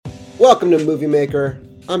Welcome to Movie Maker.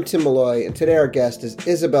 I'm Tim Malloy, and today our guest is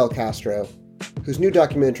Isabel Castro, whose new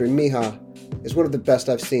documentary, Mija, is one of the best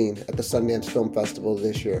I've seen at the Sundance Film Festival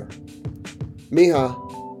this year.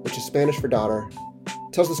 Mija, which is Spanish for daughter,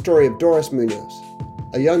 tells the story of Doris Munoz,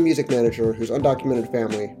 a young music manager whose undocumented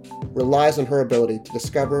family relies on her ability to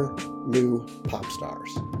discover new pop stars.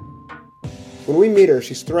 When we meet her,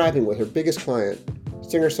 she's thriving with her biggest client,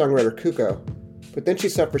 singer-songwriter Cuco, but then she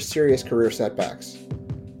suffers serious career setbacks.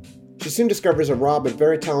 She soon discovers a raw but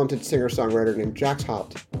very talented singer-songwriter named Jax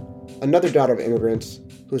Haupt, another daughter of immigrants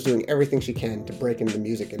who is doing everything she can to break into the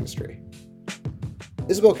music industry.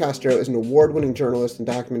 Isabel Castro is an award-winning journalist and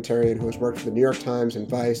documentarian who has worked for the New York Times and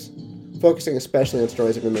Vice, focusing especially on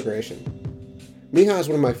stories of immigration. Mija is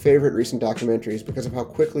one of my favorite recent documentaries because of how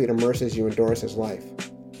quickly it immerses you in Doris's life.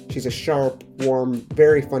 She's a sharp, warm,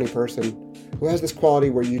 very funny person who has this quality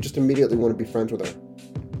where you just immediately want to be friends with her.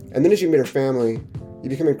 And then as you meet her family, you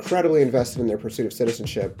become incredibly invested in their pursuit of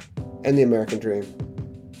citizenship and the American dream.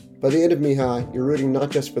 By the end of Mija, you're rooting not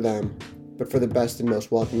just for them, but for the best and most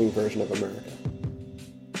welcoming version of America.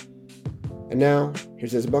 And now,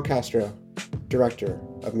 here's Isabel Castro, director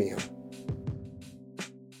of Mija.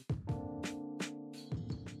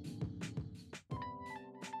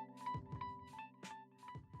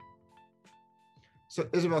 So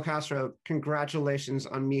Isabel Castro, congratulations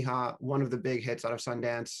on Mija, one of the big hits out of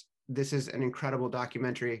Sundance. This is an incredible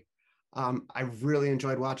documentary. I really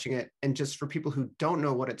enjoyed watching it. And just for people who don't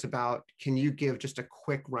know what it's about, can you give just a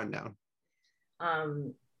quick rundown?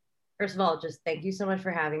 First of all, just thank you so much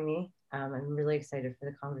for having me. I'm really excited for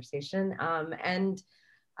the conversation.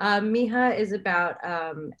 Mija is about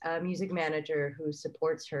a music manager who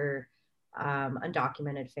supports her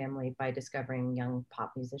undocumented family by discovering young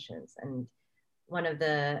pop musicians. And one of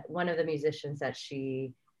the musicians that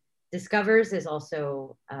she discovers is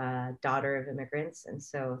also a daughter of immigrants. And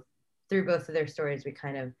so through both of their stories, we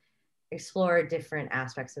kind of explore different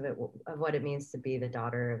aspects of it, of what it means to be the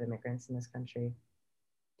daughter of immigrants in this country.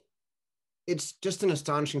 It's just an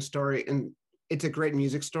astonishing story, and it's a great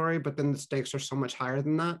music story, but then the stakes are so much higher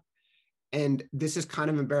than that. And this is kind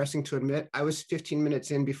of embarrassing to admit. I was 15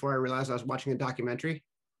 minutes in before I realized I was watching a documentary.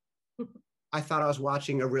 I thought I was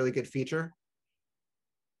watching a really good feature.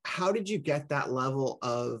 How did you get that level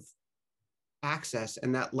of access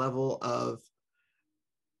and that level of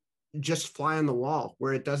just fly on the wall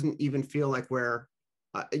where it doesn't even feel like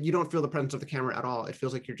you don't feel the presence of the camera at all? It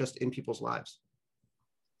feels like you're just in people's lives.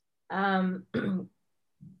 Well,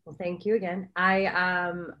 thank you again.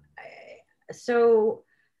 So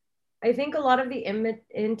I think a lot of the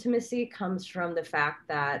intimacy comes from the fact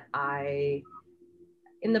that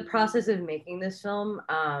in the process of making this film,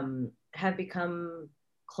 have become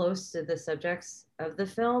close to the subjects of the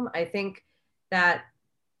film. I think that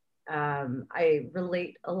I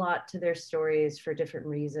relate a lot to their stories for different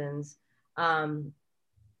reasons. The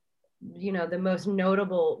most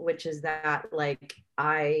notable, which is that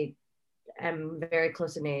I am very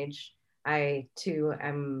close in age. I too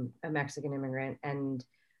am a Mexican immigrant. And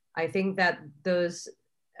I think that those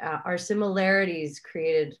our similarities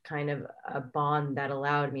created kind of a bond that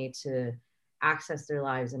allowed me to access their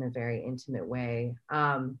lives in a very intimate way.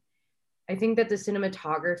 I think that the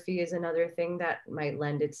cinematography is another thing that might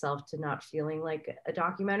lend itself to not feeling like a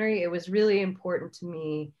documentary. It was really important to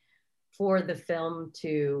me for the film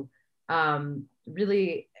to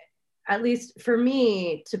really, at least for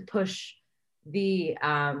me, to push the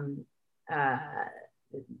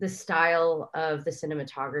style of the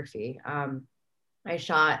cinematography. I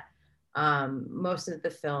shot most of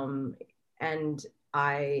the film, and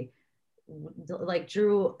I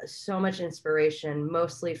drew so much inspiration,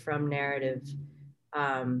 mostly from narrative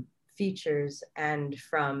features and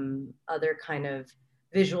from other kind of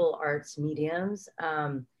visual arts mediums.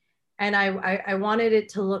 And I wanted it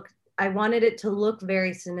to look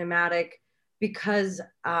very cinematic because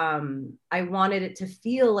I wanted it to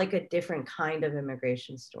feel like a different kind of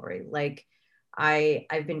immigration story. Like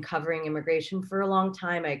I've been covering immigration for a long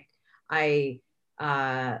time. I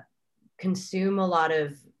consume a lot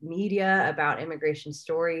of media about immigration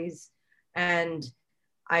stories, and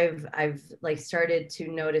I've started to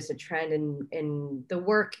notice a trend in the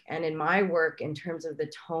work and in my work in terms of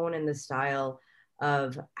the tone and the style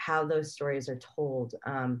of how those stories are told.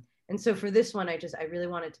 And so for this one, I really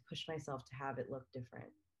wanted to push myself to have it look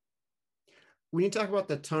different. When you talk about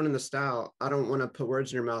the tone and the style, I don't want to put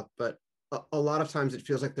words in your mouth, but a lot of times it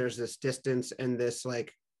feels like there's this distance and this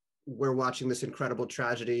we're watching this incredible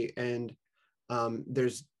tragedy, and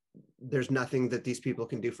there's nothing that these people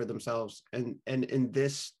can do for themselves. And in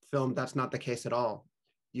this film, that's not the case at all.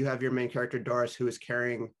 You have your main character, Doris, who is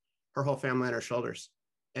carrying her whole family on her shoulders.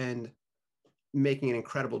 and making an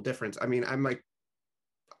incredible difference. I mean, I'm like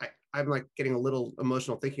getting a little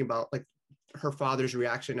emotional thinking about like her father's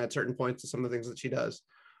reaction at certain points to some of the things that she does.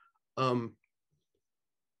 Um,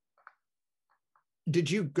 did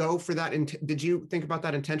you go for that? Did you think about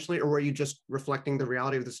that intentionally, or were you just reflecting the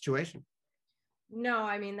reality of the situation? No,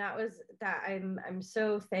 I mean that I'm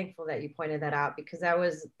so thankful that you pointed that out, because that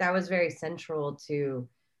was very central to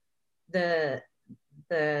the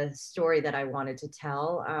the story that I wanted to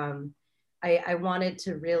tell. I wanted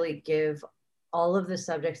to really give all of the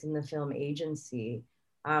subjects in the film agency.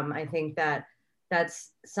 I think that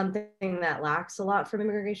that's something that lacks a lot from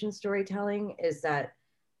immigration storytelling, is that,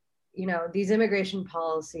 these immigration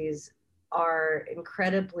policies are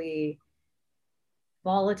incredibly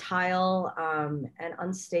volatile, and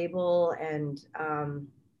unstable, and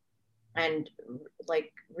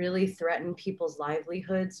like really threaten people's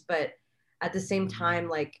livelihoods. But at the same time,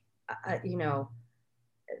 like,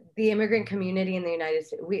 the immigrant community in the United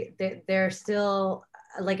States, they're still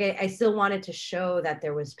like, I still wanted to show that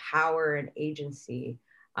there was power and agency,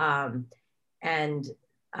 um, and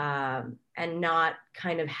and not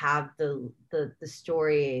kind of have the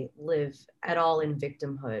story live at all in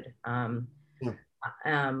victimhood,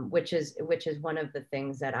 Yeah. which is one of the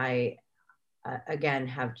things that I, again,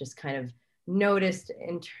 have just kind of noticed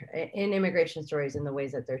in immigration stories, in the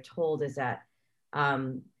ways that they're told, is that,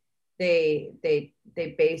 um, they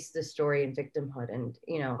base the story in victimhood. And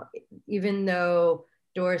even though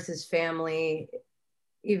Doris's family,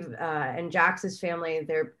 and Jax's family,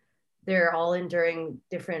 they're all enduring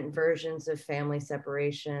different versions of family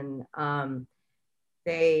separation.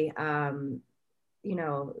 They you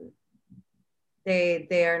know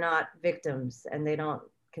they are not victims, and they don't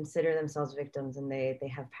consider themselves victims, and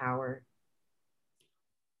they have power.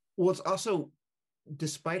 Well, it's also,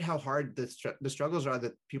 despite how hard the struggles are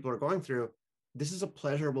that people are going through, this is a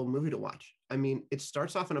pleasurable movie to watch. I mean, it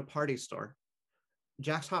starts off in a party store.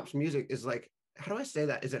 Jax Hop's music is like, how do I say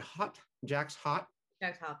that? Is it hot? Jax Hot?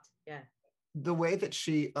 Jax hopped, yeah. The way that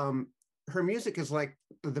she, her music is like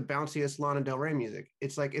the bounciest Lana Del Rey music.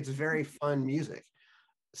 It's like, it's very fun music.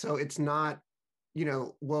 So it's not,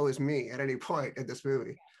 woe is me at any point in this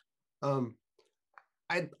movie. Um,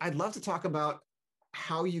 I'd love to talk about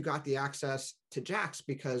how you got the access to Jax,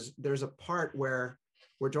 because there's a part where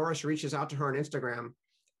Doris reaches out to her on Instagram,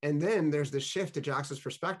 and then there's the shift to Jax's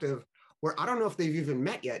perspective, where I don't know if they've even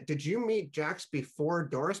met yet. Did you meet Jax before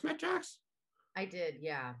Doris met Jax? I did,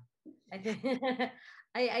 yeah. I think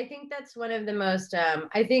I think that's one of the most,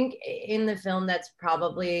 I think in the film, that's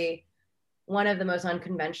probably one of the most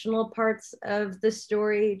unconventional parts of the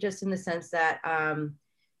story, just in the sense that,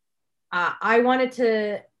 I wanted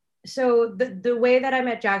to. So the way that I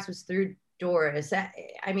met Jax was through Doris.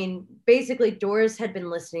 I mean, basically, Doris had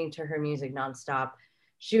been listening to her music nonstop.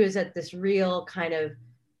 She was at this real kind of,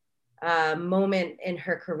 moment in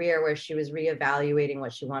her career where she was reevaluating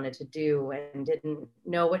what she wanted to do, and didn't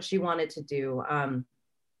know what she wanted to do,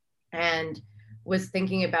 and was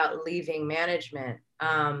thinking about leaving management.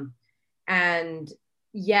 And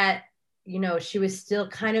yet, she was still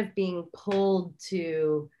kind of being pulled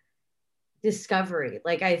to discovery.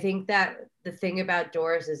 Like, I think that the thing about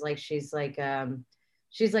Doris is, like, she's like a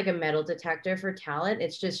metal detector for talent.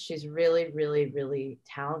 It's just, she's really, really, really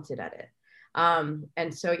talented at it.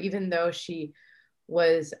 And so even though she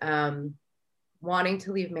was, wanting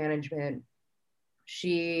to leave management,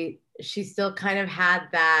 she still kind of had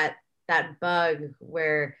that bug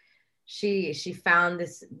where she found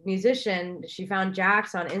this musician. She found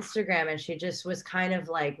Jax on Instagram, and she just was kind of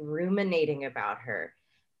like ruminating about her.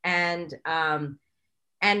 And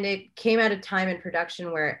it came at a time in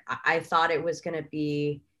production where I thought it was going to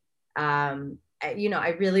be,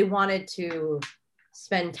 I really wanted to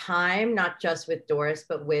spend time not just with Doris,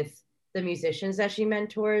 but with the musicians that she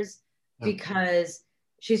mentors, Yeah. because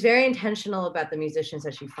she's very intentional about the musicians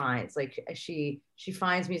that she finds. Like, she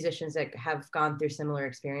finds musicians that have gone through similar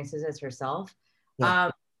experiences as herself. Yeah.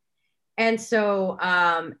 Um, and so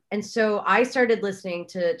I started listening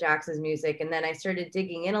to Jax's music, and then I started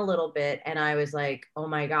digging in a little bit, and I was like, oh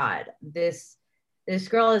my God, this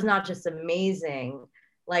girl is not just amazing.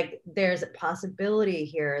 Like, there's a possibility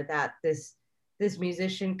here that this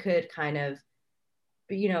musician could kind of,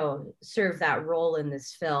 serve that role in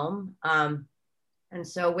this film. And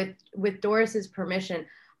so with Doris's permission,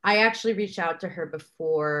 I actually reached out to her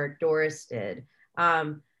before Doris did.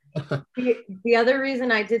 The other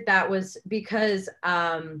reason I did that was because,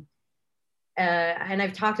 and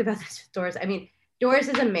I've talked about this with Doris. I mean, Doris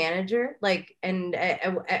is a manager, like, and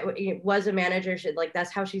was a manager. Like,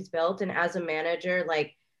 that's how she's built. And as a manager,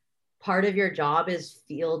 like, part of your job is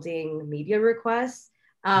fielding media requests.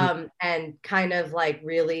 And kind of like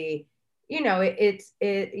really,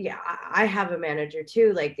 yeah, I have a manager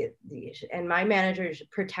too, like and my manager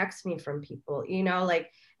protects me from people,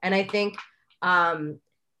 like, and I think um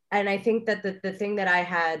that the thing that I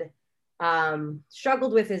had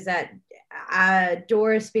struggled with is that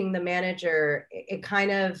Doris being the manager, it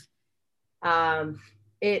kind of um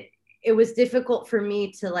it it was difficult for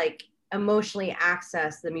me to like emotionally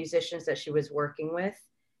access the musicians that she was working with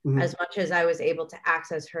Mm-hmm. as much as I was able to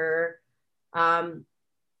access her, um,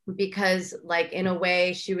 because like in a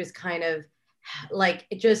way she was kind of like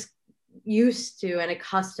just used to and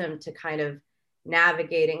accustomed to kind of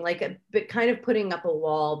navigating like but kind of putting up a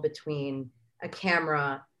wall between a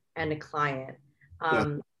camera and a client.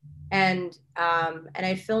 Yeah. And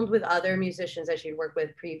I filmed with other musicians that she'd worked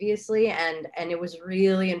with previously, and it was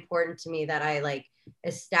really important to me that I like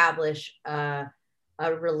establish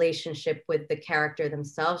a relationship with the character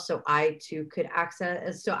themselves, so I could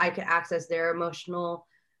access their emotional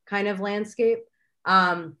kind of landscape.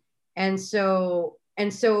 Um, and so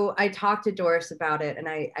I talked to Doris about it, and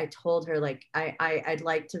I told her like I'd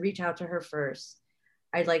like to reach out to her first.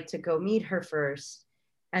 I'd like to go meet her first,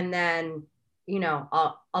 and then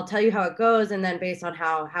I'll tell you how it goes, and then based on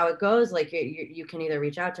how it goes, like you can either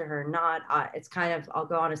reach out to her or not. It's kind of I'll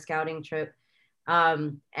go on a scouting trip,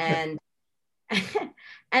 and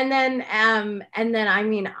and then I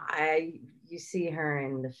mean I you see her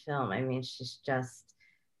in the film. I mean she's just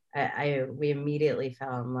we immediately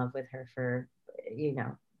fell in love with her for you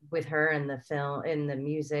know with her in the film in the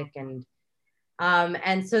music and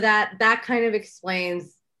so that kind of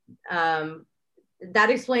um,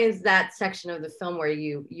 explains that section of the film where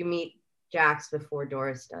you meet Jax before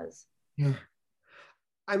Doris does. Yeah.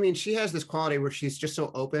 I mean, she has this quality where she's just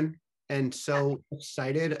so open and Yeah, so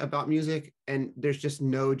excited about music, and there's just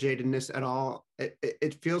no jadedness at all.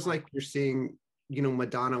 It feels like you're seeing,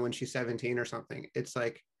 Madonna when she's 17 or something. It's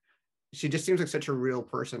like she just seems like such a real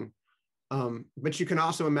person. But you can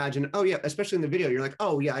also imagine, oh yeah, especially in the video, you're like,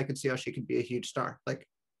 oh yeah, I could see how she could be a huge star. Like,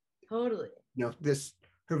 totally. this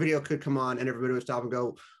her video could come on and everybody would stop and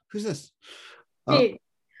go, who's this? Uh, I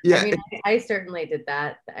yeah, mean, I certainly did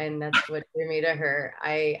that, and that's what drew me to her.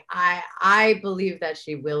 I believe that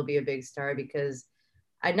she will be a big star because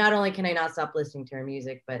I not only can I not stop listening to her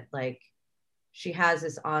music, but like she has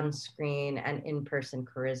this on-screen and in-person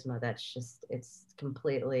charisma that's just it's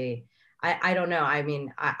completely. I don't know. I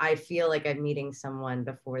mean, I feel like I'm meeting someone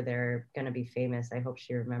before they're gonna be famous. I hope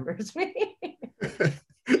she remembers me.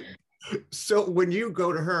 So when you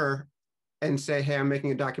go to her and say, hey, I'm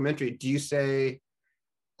making a documentary, do you say,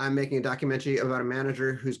 I'm making a documentary about a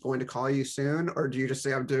manager who's going to call you soon? Or do you just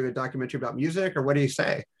say, I'm doing a documentary about music? Or what do you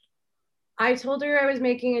say? I told her I was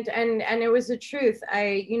making it, and it was the truth.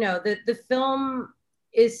 The film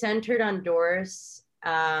is centered on Doris,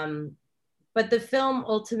 but the film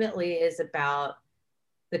ultimately is about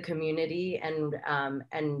the community and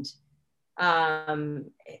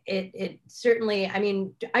it certainly. I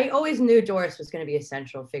mean, I always knew Doris was going to be a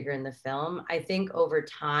central figure in the film. I think over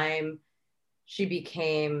time she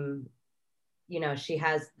became she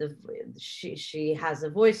has the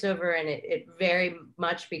voiceover, and it very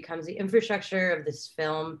much becomes the infrastructure of this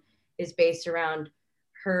film is based around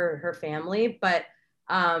her family,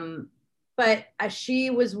 um but she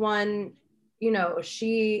was one,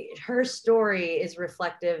 her story is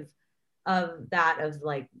reflective of that of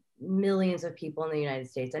like millions of people in the United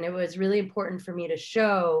States, and it was really important for me to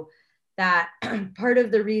show that part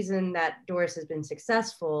of the reason that Doris has been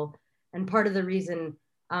successful and part of the reason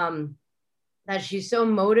that she's so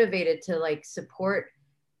motivated to like support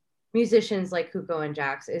musicians like Kuko and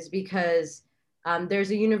Jax is because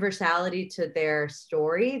there's a universality to their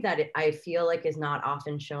story that I feel like is not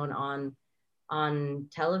often shown on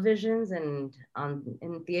televisions and on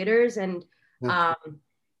in theaters Yeah. um,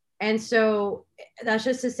 and so that's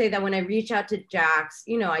just to say that when I reach out to Jax,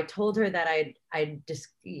 I told her that I just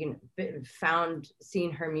found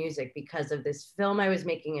seeing her music because of this film I was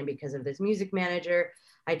making and because of this music manager.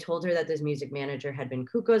 I told her that this music manager had been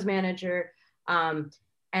Kuko's manager.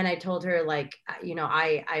 And I told her like,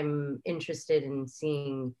 I'm interested in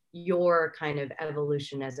seeing your kind of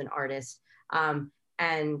evolution as an artist.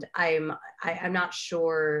 And I'm not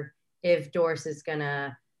sure if Doris is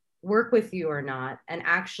gonna work with you or not. And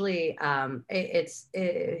actually,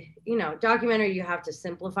 documentary, you have to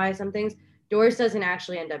simplify some things. Doris doesn't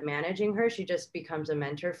actually end up managing her. She just becomes a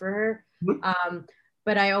mentor for her.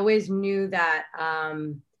 But I always knew that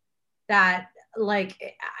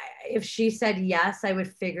like if she said yes, I would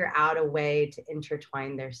figure out a way to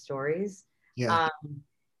intertwine their stories. Yeah. Um,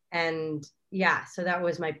 and yeah, so that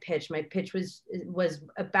was my pitch. My pitch was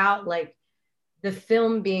about like the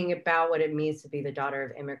film being about what it means to be the daughter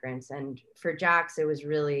of immigrants. And for Jax, it was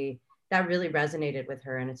really, that really resonated with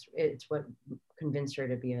her, and it's what convinced her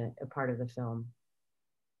to be a part of the film.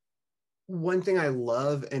 One thing I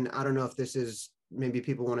love, and I don't know if this is, maybe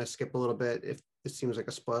people want to skip a little bit if this seems like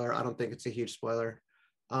a spoiler. I don't think it's a huge spoiler.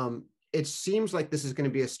 It seems like this is going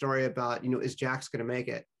to be a story about, is Jax going to make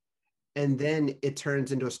it? And then it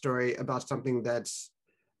turns into a story about something that's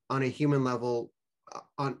on a human level,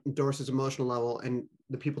 on Doris's emotional level, and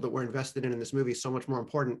the people that we're invested in this movie is so much more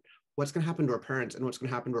important. What's going to happen to her parents and what's going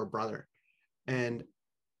to happen to her brother? And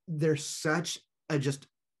there's such a just,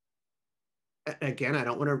 again, I'm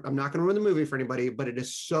not going to ruin the movie for anybody, but it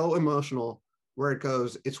is so emotional where it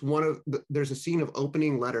goes. It's there's a scene of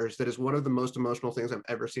opening letters that is one of the most emotional things I've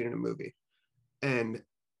ever seen in a movie, and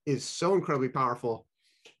is so incredibly powerful.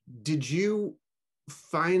 Did you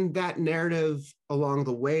find that narrative along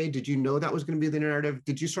the way? Did you know that was going to be the narrative?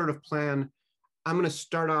 Did you sort of plan, I'm going to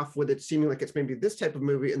start off with it seeming like it's maybe this type of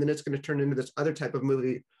movie, and then it's going to turn into this other type of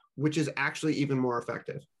movie, which is actually even more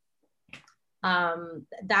effective?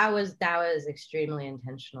 That was extremely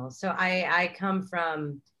intentional. So I come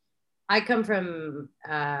from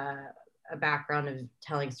a background of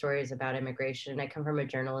telling stories about immigration. I come from a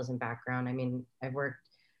journalism background. I mean, I've worked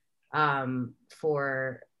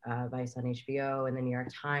for Vice on HBO and the New York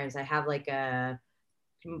Times. I have like a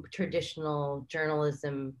traditional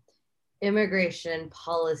journalism, immigration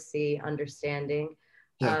policy understanding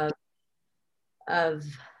Yeah. of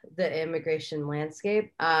the immigration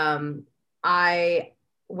landscape. When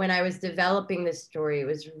I was developing this story, it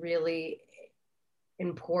was really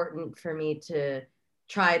important for me to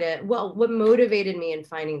try to, well, what motivated me in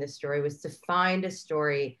finding this story was to find a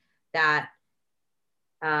story that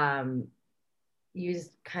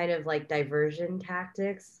used kind of like diversion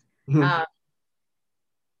tactics. Mm-hmm.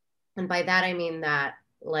 And by that, I mean that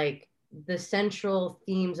like the central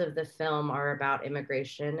themes of the film are about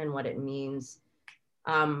immigration and what it means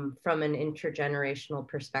from an intergenerational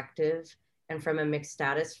perspective and from a mixed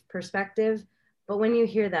status perspective. But when you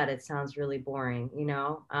hear that, it sounds really boring, you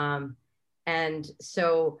know? And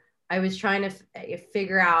so I was trying to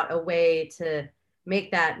figure out a way to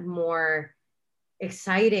make that more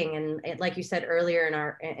exciting. And like you said earlier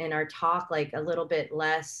in our talk, like a little bit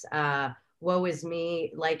less woe is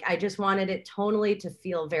me. Like I just wanted it tonally to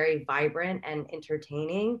feel very vibrant and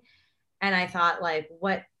entertaining. And I thought like,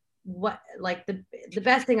 what like the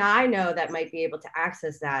best thing I know that might be able to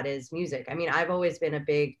access that is music. I mean, I've always been a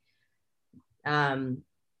big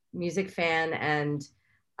music fan, and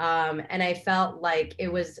I felt like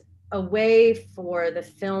it was a way for the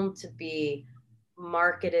film to be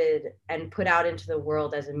marketed and put out into the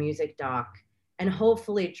world as a music doc, and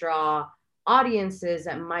hopefully draw audiences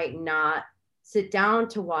that might not sit down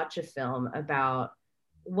to watch a film about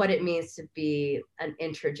what it means to be an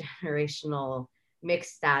intergenerational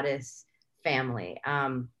mixed status family.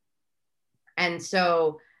 And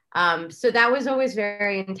so so that was always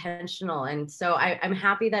very intentional. And so I'm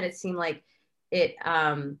happy that it seemed like it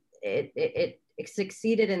it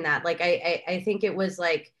succeeded in that. Like I think it was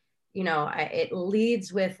like, you know, it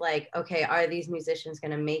leads with like, okay, are these musicians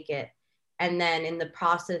going to make it? And then in the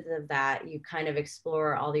process of that, you kind of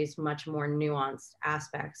explore all these much more nuanced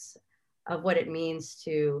aspects of what it means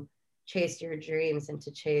to chase your dreams and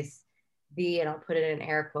to chase and I'll put it in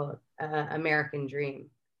air quote, American dream.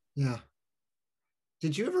 Yeah.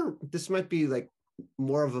 Did you ever, this might be like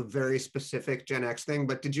more of a very specific Gen X thing,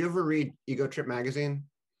 but did you ever read Ego Trip magazine?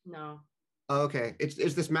 No. Oh, okay.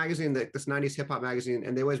 It's this magazine, that this 90s hip hop magazine,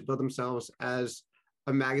 and they always build themselves as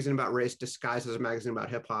a magazine about race disguised as a magazine about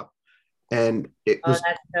hip hop. And that's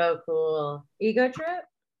so cool. Ego Trip?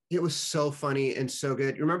 It was so funny and so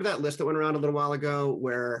good. You remember that list that went around a little while ago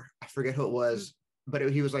where I forget who it was, but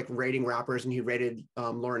he was like rating rappers, and he rated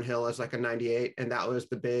Lauryn Hill as like a 98, and that was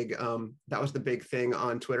the big thing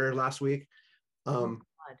on Twitter last week.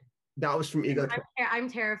 That was from Ego Trip. I'm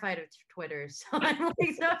terrified of Twitter, so I'm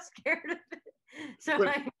like so scared of it. So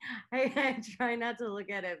I try not to look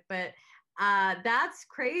at it, but that's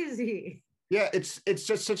crazy. Yeah, it's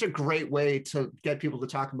just such a great way to get people to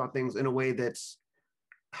talk about things in a way that's,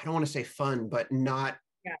 I don't want to say fun, but not,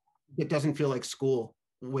 it doesn't feel like school,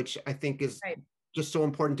 which I think is just so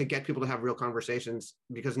important to get people to have real conversations,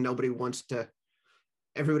 because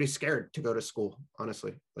everybody's scared to go to school,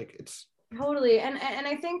 honestly. Like it's totally. And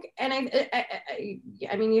I think, and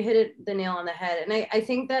I mean, you hit the nail on the head. And I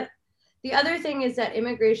think that the other thing is that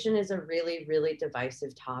immigration is a really, really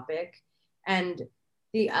divisive topic. And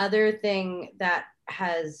the other thing that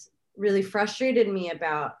has really frustrated me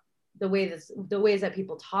about the ways that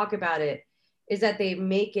people talk about it is that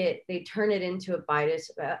they turn it into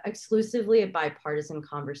exclusively a bipartisan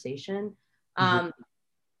conversation.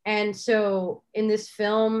 And so in this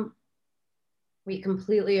film, we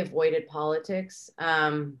completely avoided politics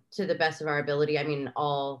to the best of our ability. I mean,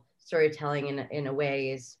 all storytelling in a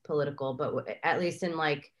way is political, but at least in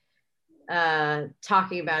like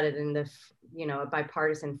talking about it in the, a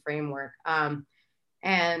bipartisan framework. And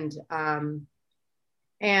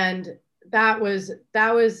that was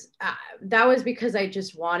because I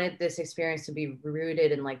just wanted this experience to be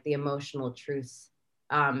rooted in like the emotional truths.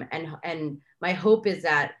 And my hope is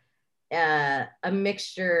that a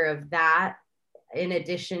mixture of that, in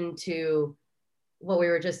addition to what we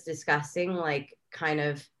were just discussing, like kind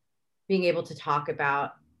of being able to talk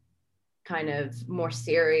about kind of more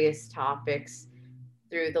serious topics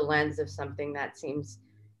through the lens of something that seems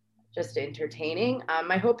just entertaining.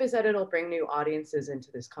 My hope is that it'll bring new audiences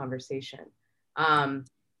into this conversation, and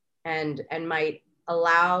might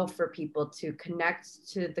allow for people to connect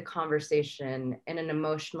to the conversation in an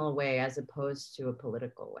emotional way as opposed to a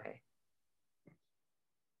political way.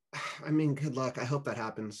 I mean, good luck. I hope that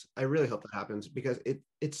happens. I really hope that happens, because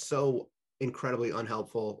it's so incredibly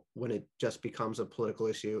unhelpful when it just becomes a political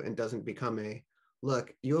issue and doesn't become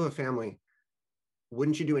look, you have a family.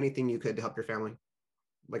 Wouldn't you do anything you could to help your family?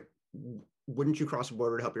 Like, wouldn't you cross a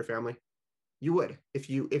border to help your family? You would.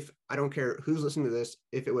 If I don't care who's listening to this,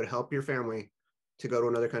 if it would help your family to go to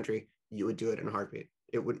another country, you would do it in a heartbeat.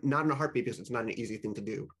 It would not in a heartbeat, because it's not an easy thing to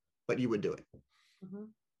do, but you would do it.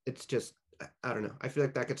 It's just, I don't know. I feel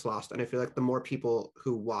like that gets lost. And I feel like the more people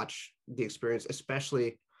who watch the experience,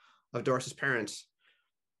 especially of Doris's parents,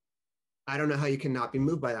 I don't know how you can not be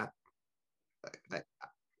moved by that.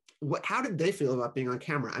 How did they feel about being on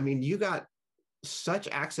camera? I mean, you got such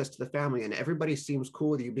access to the family and everybody seems cool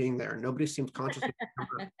with you being there. Nobody seems conscious.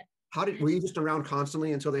 Were you just around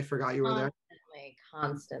constantly until they forgot you were there?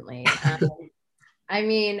 Constantly. I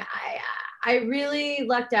mean, I really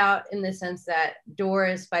lucked out in the sense that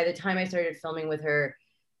Doris, by the time I started filming with her,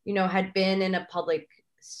 had been in a public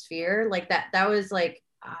sphere like that. That was like,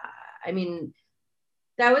 I mean,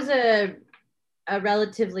 that was a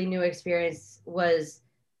relatively new experience, was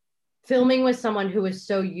filming with someone who was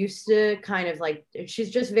so used to kind of like, she's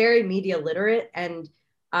just very media literate. And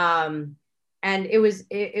it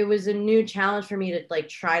was a new challenge for me to like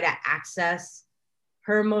try to access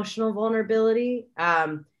her emotional vulnerability.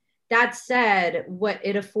 That said, what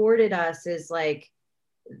it afforded us is like,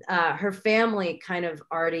 her family kind of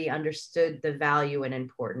already understood the value and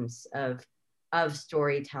importance of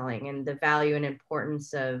storytelling and the value and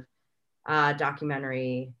importance of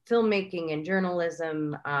documentary filmmaking and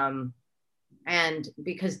journalism. And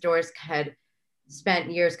because Doris had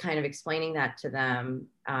spent years kind of explaining that to them,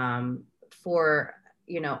 for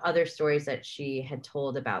other stories that she had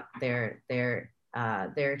told about their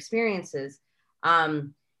experiences,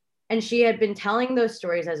 and she had been telling those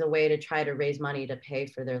stories as a way to try to raise money to pay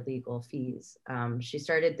for their legal fees. She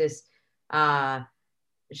started this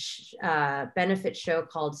benefit show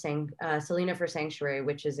called Selena for Sanctuary,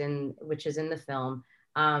 which is in the film,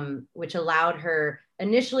 which allowed her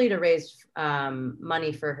initially to raise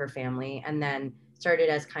money for her family, and then started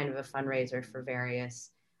as kind of a fundraiser for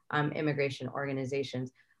various immigration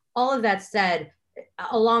organizations. All of that said,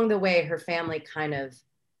 along the way, her family kind of,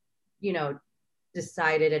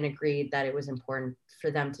 decided and agreed that it was important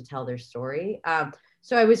for them to tell their story.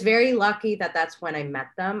 So I was very lucky that that's when I met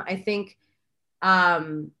them. I think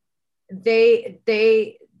they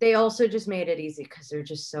also just made it easy because they're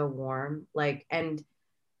just so warm. Like, and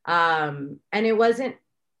it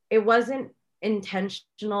wasn't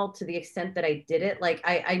intentional to the extent that I did it. Like,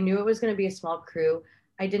 I knew it was going to be a small crew.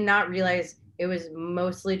 I did not realize it was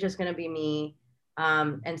mostly just going to be me.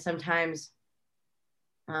 And sometimes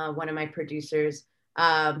one of my producers,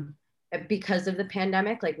 because of the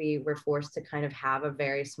pandemic, like we were forced to kind of have a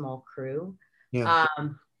very small crew. Yeah.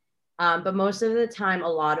 But most of the time, a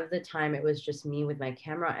lot of the time, it was just me with my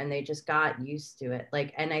camera, and they just got used to it.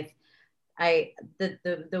 Like, and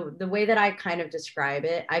the way that I kind of describe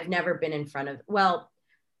it, I've never been in front of the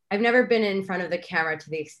camera to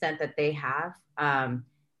the extent that they have.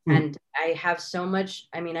 And I have so much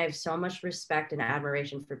respect and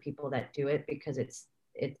admiration for people that do it, because it's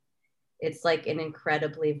like an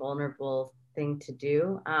incredibly vulnerable thing to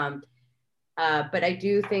do. But I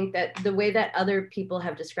do think that the way that other people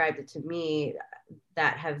have described it to me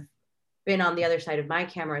that have been on the other side of my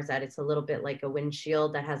camera is that it's a little bit like a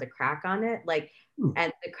windshield that has a crack on it. Like,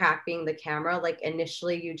 and the crack being the camera, like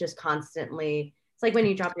initially you just constantly, it's like when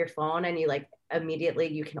you drop your phone and you like immediately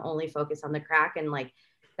you can only focus on the crack, and like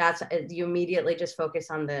you immediately just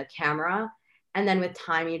focus on the camera. and then with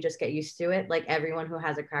time you just get used to it. Like everyone who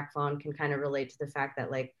has a crack phone can kind of relate to the fact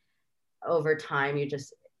that like over time you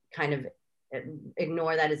just kind of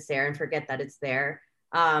ignore that it's there and forget that it's there.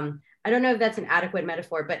 I don't know if that's an adequate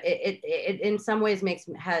metaphor, but it in some ways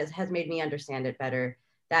has made me understand it better,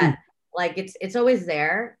 that like it's always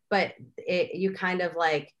there, but you kind of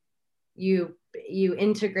like you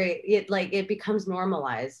integrate it, like it becomes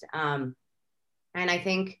normalized. And I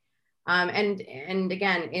think and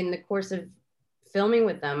again, in the course of filming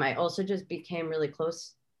with them, I also just became really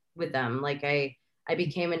close with them. Like I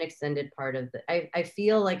became an extended part of I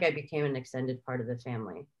feel like I became an extended part of the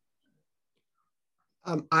family.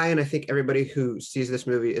 I think everybody who sees this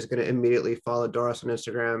movie is going to immediately follow Doris on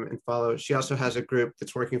Instagram and follow. She also has a group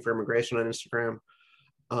that's working for immigration on Instagram.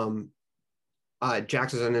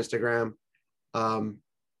 Jax is on Instagram.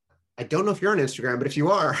 I don't know if you're on Instagram, but if you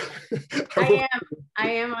are, I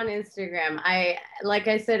am on Instagram. Like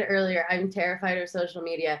I said earlier, I'm terrified of social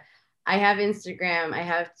media. I have Instagram, I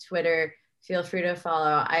have Twitter. Feel free to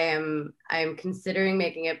follow. I'm considering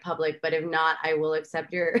making it public, but if not, I will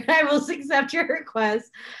accept your request.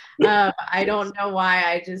 I don't know why.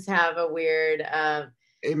 I just have a weird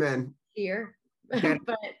amen. fear.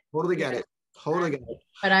 But totally get it. Totally get it.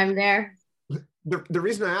 But I'm there. The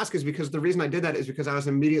reason I ask is because the reason I did that is because I was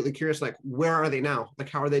immediately curious, like, where are they now? Like,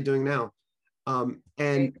 how are they doing now?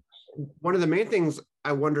 And one of the main things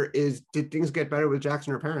I wonder is, did things get better with Jax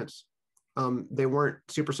and her parents? They weren't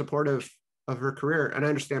super supportive of her career, and I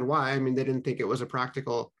understand why. I mean, they didn't think it was a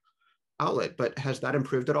practical outlet, but has that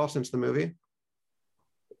improved at all since the movie?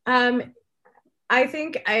 I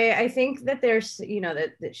think that there's,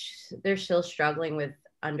 that they're still struggling with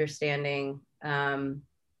understanding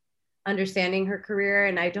understanding her career,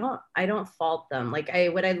 and I don't fault them. Like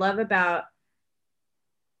what I love about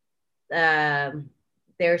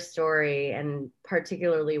their story, and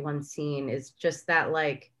particularly one scene, is just that,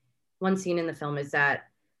 like, one scene in the film is that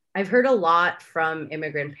I've heard a lot from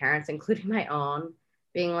immigrant parents, including my own,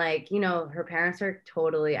 being like, her parents are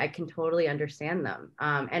totally, I can totally understand them.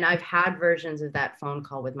 And I've had versions of that phone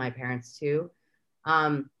call with my parents too.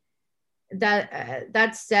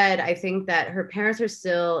 That said, I think that her parents are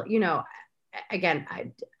still, again,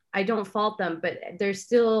 I don't fault them, but they're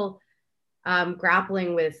still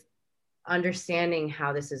grappling with understanding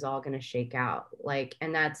how this is all going to shake out. Like,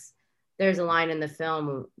 and there's a line in the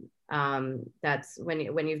film that's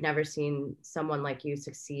when you've never seen someone like you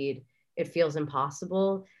succeed, it feels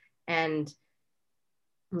impossible. And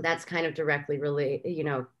that's kind of directly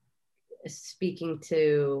speaking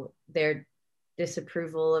to their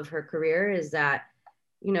disapproval of her career, is that,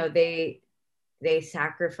 they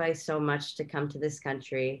sacrifice so much to come to this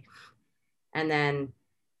country, and then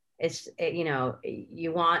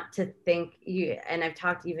you want to think and I've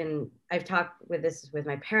talked with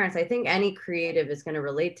my parents. I think any creative is going to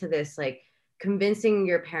relate to this, like convincing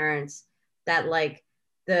your parents that, like,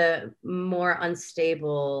 the more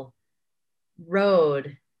unstable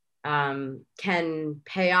road can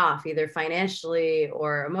pay off either financially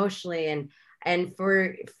or emotionally, and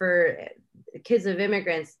for kids of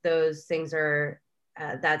immigrants, those things are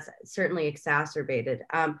that's certainly exacerbated.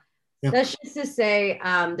 That's just to say,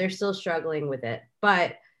 they're still struggling with it,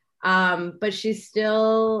 but she's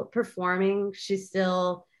still performing. She's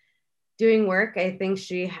still doing work. I think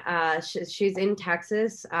she's in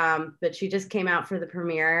Texas, but she just came out for the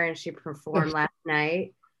premiere, and she performed last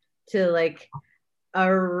night to like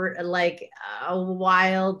a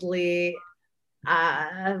wildly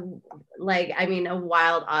a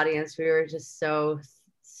wild audience. We were just so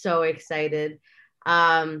excited.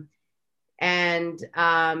 And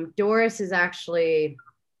Doris is actually,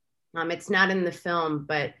 it's not in the film,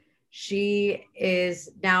 but she is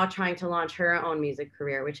now trying to launch her own music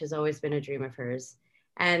career, which has always been a dream of hers.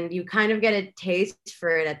 And you kind of get a taste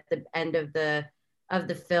for it at the end of the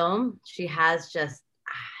film. She has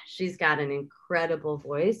she's got an incredible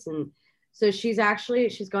voice. And so she's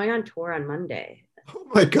going on tour on Monday. Oh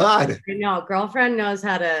my God. I know, girlfriend knows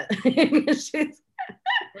how to,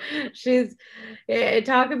 she's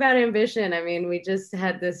talk about ambition. I mean, we just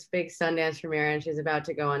had this big Sundance premiere, and she's about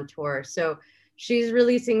to go on tour. So she's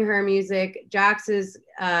releasing her music. Jax is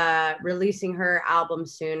releasing her album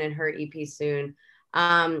soon and her EP soon.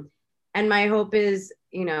 And my hope is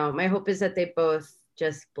that they both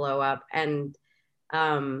just blow up, and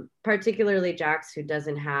particularly Jax, who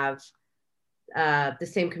doesn't have the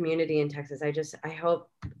same community in Texas. I hope,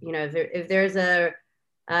 if there's a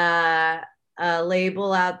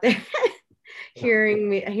label out there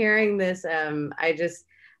hearing this,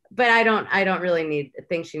 but I don't really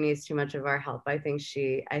think she needs too much of our help. I think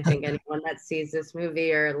anyone that sees this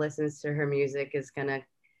movie or listens to her music is gonna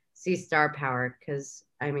see star power, because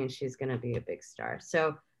I mean she's going to be a big star.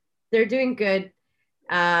 So they're doing good.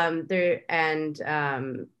 They're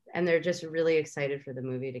and they're just really excited for the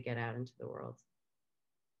movie to get out into the world.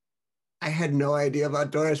 I had no idea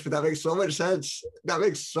about Doris, but that makes so much sense. That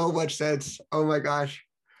makes so much sense. Oh my gosh.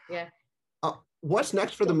 Yeah. What's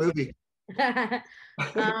next for the movie?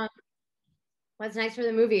 What's next for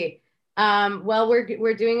the movie? Well,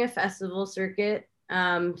 we're doing a festival circuit,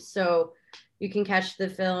 so you can catch the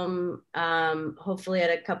film hopefully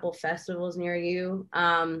at a couple festivals near you.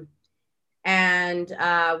 And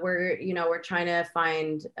we're trying to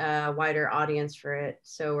find a wider audience for it.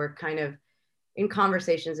 So we're kind of in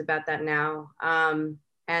conversations about that now.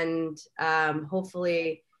 And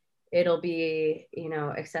hopefully it'll be,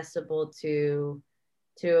 accessible to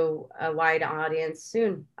a wide audience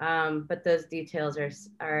soon. But those details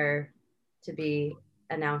are to be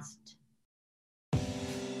announced.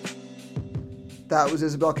 That was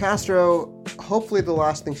Isabel Castro. Hopefully the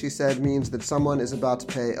last thing she said means that someone is about to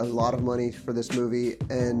pay a lot of money for this movie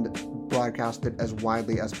and broadcast it as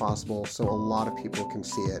widely as possible so a lot of people can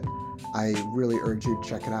see it. I really urge you to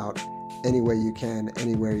check it out any way you can,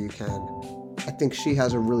 anywhere you can. I think she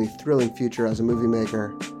has a really thrilling future as a movie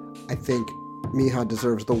maker. I think Miha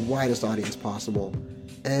deserves the widest audience possible.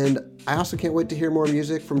 And I also can't wait to hear more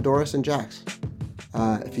music from Doris and Jax.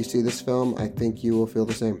 If you see this film, I think you will feel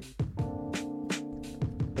the same.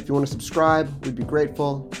 If you want to subscribe, we'd be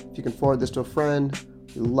grateful. If you can forward this to a friend,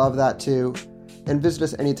 we love that too. And visit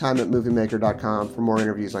us anytime at moviemaker.com for more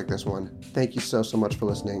interviews like this one. Thank you so much for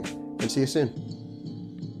listening, and see you soon.